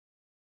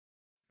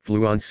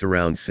Fluance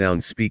Surround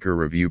Sound Speaker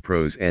Review.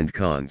 Pros and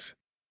Cons.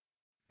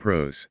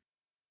 Pros.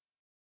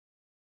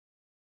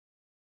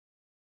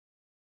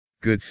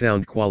 Good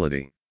sound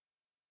quality.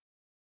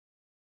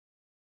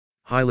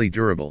 Highly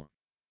durable.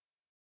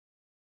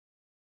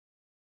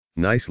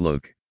 Nice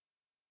look.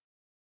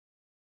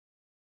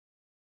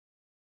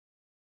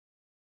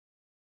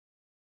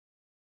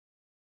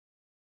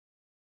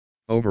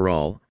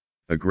 Overall,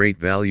 a great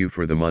value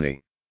for the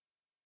money.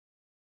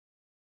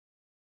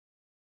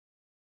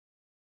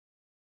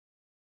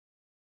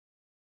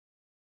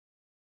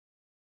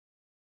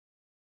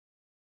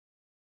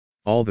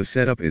 All the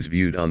setup is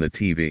viewed on the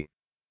TV.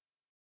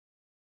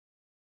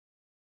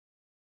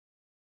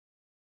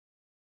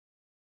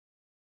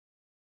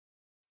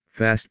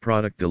 Fast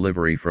product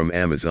delivery from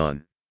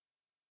Amazon.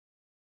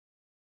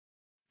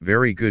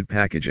 Very good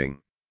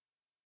packaging.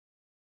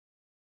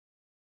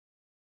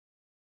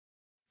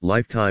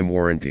 Lifetime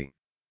warranty.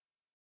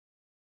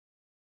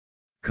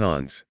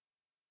 Cons.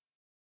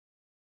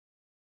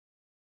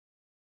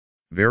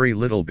 Very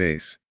little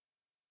bass.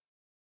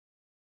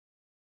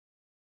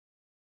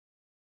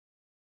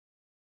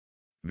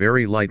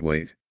 Very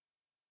lightweight.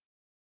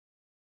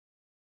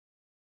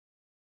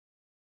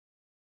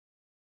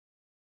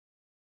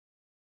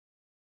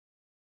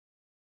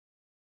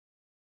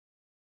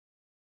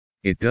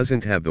 It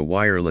doesn't have the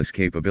wireless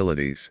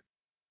capabilities.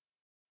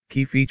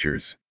 Key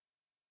features.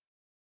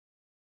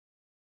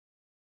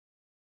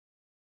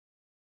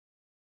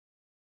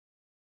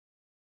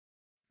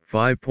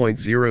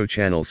 .5.0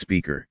 channel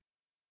speaker.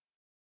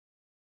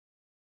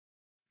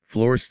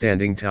 Floor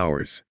standing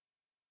towers.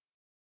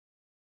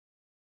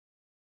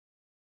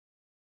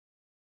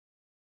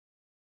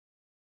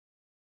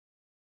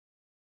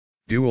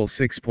 Dual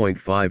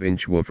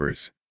 6.5-inch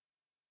woofers.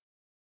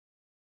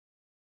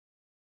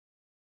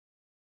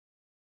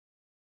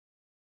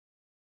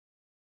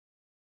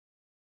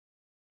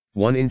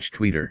 One-inch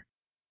tweeter.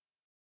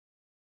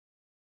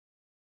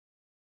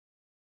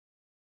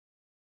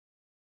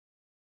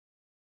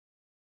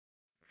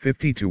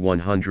 (50 to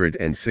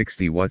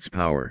 160 watts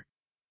power).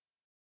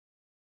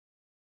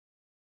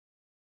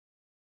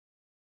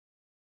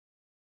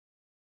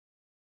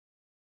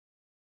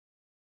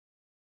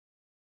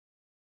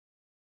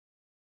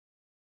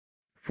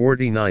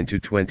 (49 to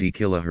 20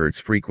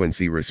 kHz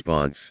frequency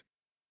response).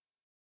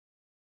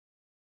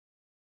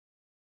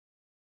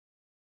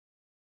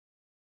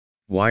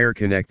 Wire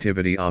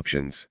connectivity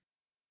options.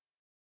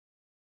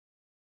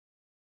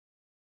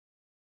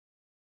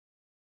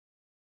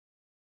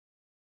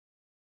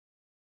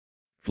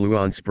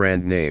 Fluance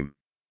brand name.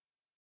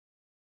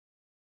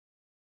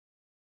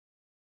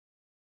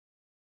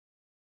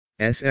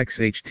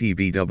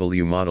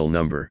 SXHTBW model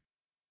number.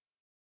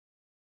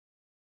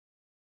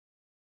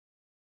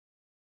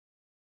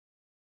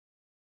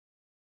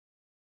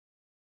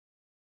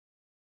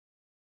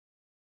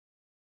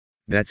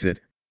 That's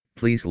it.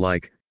 Please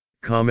like,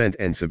 comment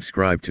and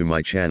subscribe to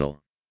my channel.